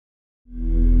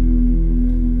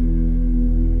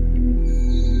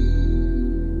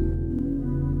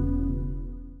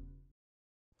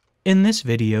In this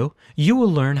video, you will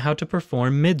learn how to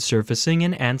perform midsurfacing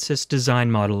in ANSYS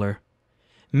DesignModeler.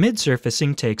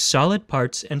 Midsurfacing takes solid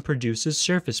parts and produces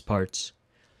surface parts.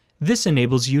 This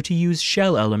enables you to use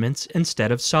shell elements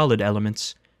instead of solid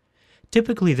elements.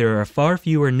 Typically, there are far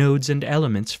fewer nodes and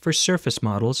elements for surface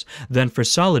models than for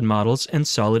solid models and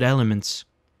solid elements.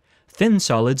 Thin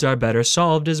solids are better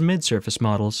solved as midsurface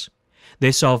models.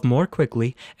 They solve more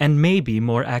quickly and may be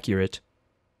more accurate.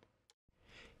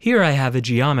 Here I have a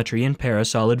geometry in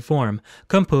parasolid form,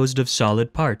 composed of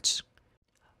solid parts.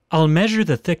 I'll measure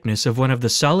the thickness of one of the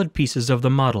solid pieces of the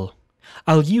model.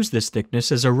 I'll use this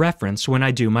thickness as a reference when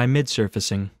I do my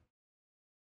midsurfacing.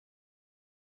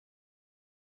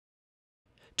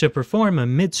 To perform a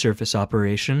midsurface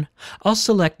operation, I'll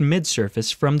select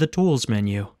Midsurface from the Tools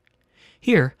menu.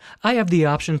 Here, I have the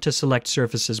option to select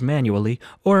surfaces manually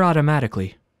or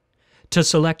automatically. To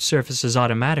select surfaces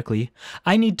automatically,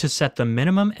 I need to set the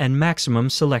minimum and maximum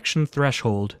selection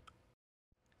threshold.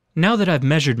 Now that I've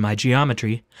measured my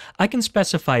geometry, I can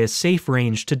specify a safe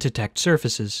range to detect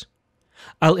surfaces.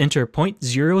 I'll enter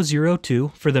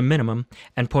 0.002 for the minimum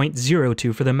and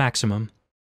 0.02 for the maximum.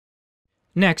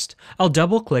 Next, I'll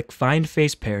double-click Find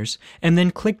Face Pairs and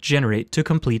then click Generate to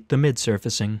complete the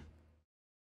midsurfacing.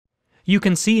 You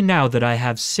can see now that I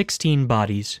have 16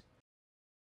 bodies.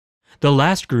 The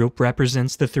last group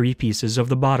represents the 3 pieces of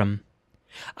the bottom.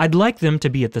 I'd like them to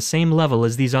be at the same level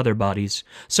as these other bodies,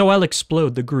 so I'll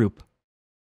explode the group.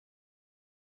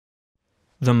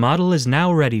 The model is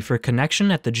now ready for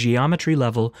connection at the geometry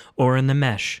level or in the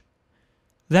mesh.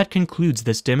 That concludes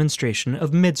this demonstration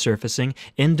of midsurfacing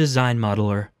in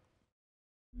DesignModeler.